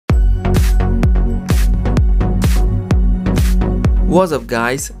What's up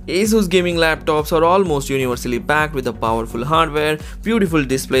guys, Asus gaming laptops are almost universally packed with a powerful hardware, beautiful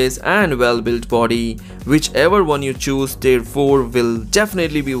displays and well-built body. Whichever one you choose therefore will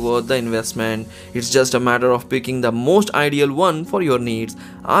definitely be worth the investment. It's just a matter of picking the most ideal one for your needs.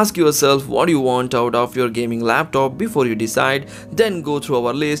 Ask yourself what you want out of your gaming laptop before you decide, then go through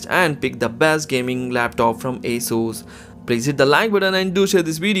our list and pick the best gaming laptop from Asus. Please hit the like button and do share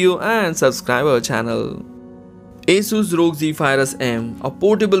this video and subscribe our channel. Asus ROG Zephyrus M, a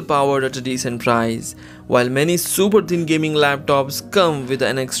portable powered at a decent price. While many super thin gaming laptops come with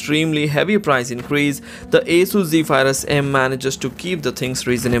an extremely heavy price increase, the Asus Zephyrus M manages to keep the things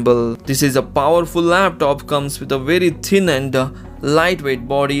reasonable. This is a powerful laptop, comes with a very thin and lightweight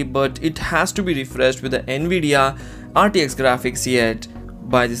body, but it has to be refreshed with the NVIDIA RTX graphics yet.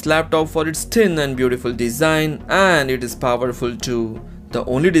 Buy this laptop for its thin and beautiful design, and it is powerful too. The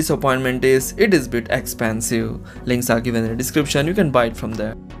only disappointment is it is a bit expensive. Links are given in the description, you can buy it from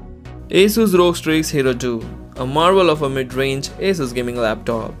there. Asus ROG Strix Hero 2, a marvel of a mid-range Asus gaming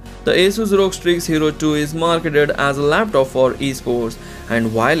laptop. The Asus ROG Strix Hero 2 is marketed as a laptop for esports,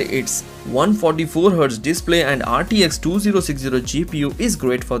 and while its 144Hz display and RTX 2060 GPU is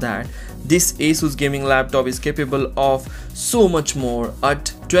great for that, this Asus gaming laptop is capable of so much more. At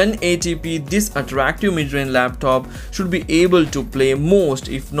 1080p, this attractive mid-range laptop should be able to play most,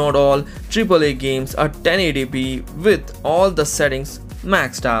 if not all, AAA games at 1080p with all the settings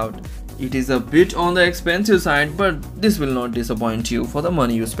maxed out. It is a bit on the expensive side, but this will not disappoint you for the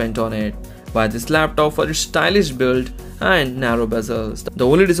money you spent on it. Buy this laptop for its stylish build and narrow bezels. The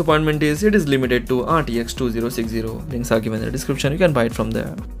only disappointment is it is limited to RTX 2060. Links are given in the description, you can buy it from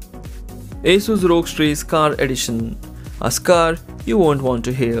there. Asus ROG Strix Car Edition, a scar you won't want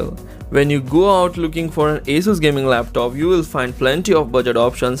to hear. When you go out looking for an Asus gaming laptop, you will find plenty of budget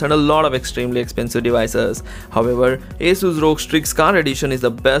options and a lot of extremely expensive devices. However, Asus ROG Strix Car Edition is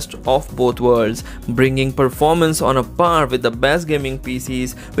the best of both worlds, bringing performance on a par with the best gaming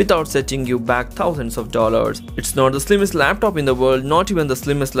PCs without setting you back thousands of dollars. It's not the slimmest laptop in the world, not even the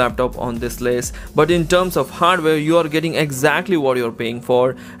slimmest laptop on this list, but in terms of hardware, you are getting exactly what you're paying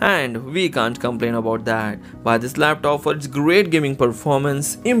for, and we can't complain about that. Buy this laptop for its great gaming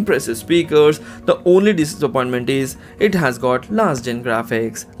performance, impressive speakers. The only disappointment is it has got last gen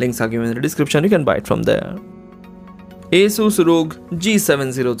graphics. Links are given in the description, you can buy it from there. Asus ROG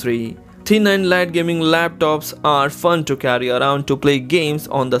G703. Thin and light gaming laptops are fun to carry around to play games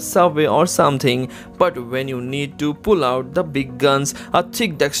on the subway or something, but when you need to pull out the big guns, a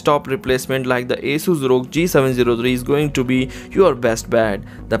thick desktop replacement like the Asus ROG G703 is going to be your best bet.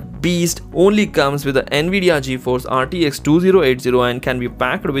 The beast only comes with the NVIDIA GeForce RTX 2080 and can be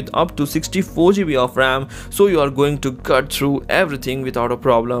packed with up to 64GB of RAM, so you are going to cut through everything without a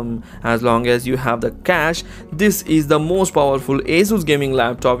problem. As long as you have the cash, this is the most powerful Asus gaming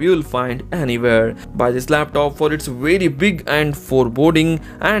laptop you will find anywhere. Buy this laptop for its very big and foreboding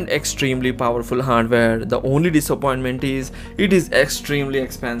and extremely powerful hardware. The only disappointment is it is extremely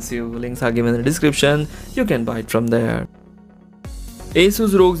expensive. Links are given in the description, you can buy it from there.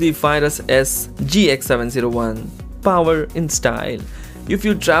 Asus ROG Zephyrus S GX701, power in style. If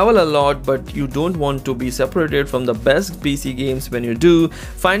you travel a lot but you don't want to be separated from the best PC games when you do,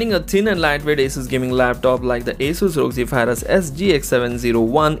 finding a thin and lightweight Asus gaming laptop like the Asus ROG Zephyrus S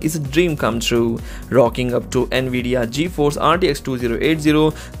GX701 is a dream come true. Rocking up to NVIDIA GeForce RTX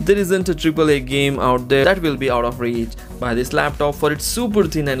 2080, there isn't a AAA game out there that will be out of reach. Buy this laptop for its super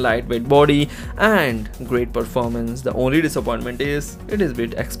thin and lightweight body and great performance. The only disappointment is it is a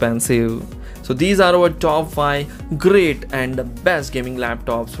bit expensive. So these are our top 5 great and the best gaming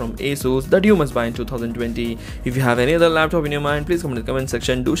laptops from Asus that you must buy in 2020. If you have any other laptop in your mind, please comment in the comment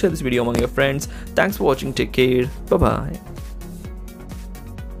section. Do share this video among your friends. Thanks for watching. Take care. Bye bye.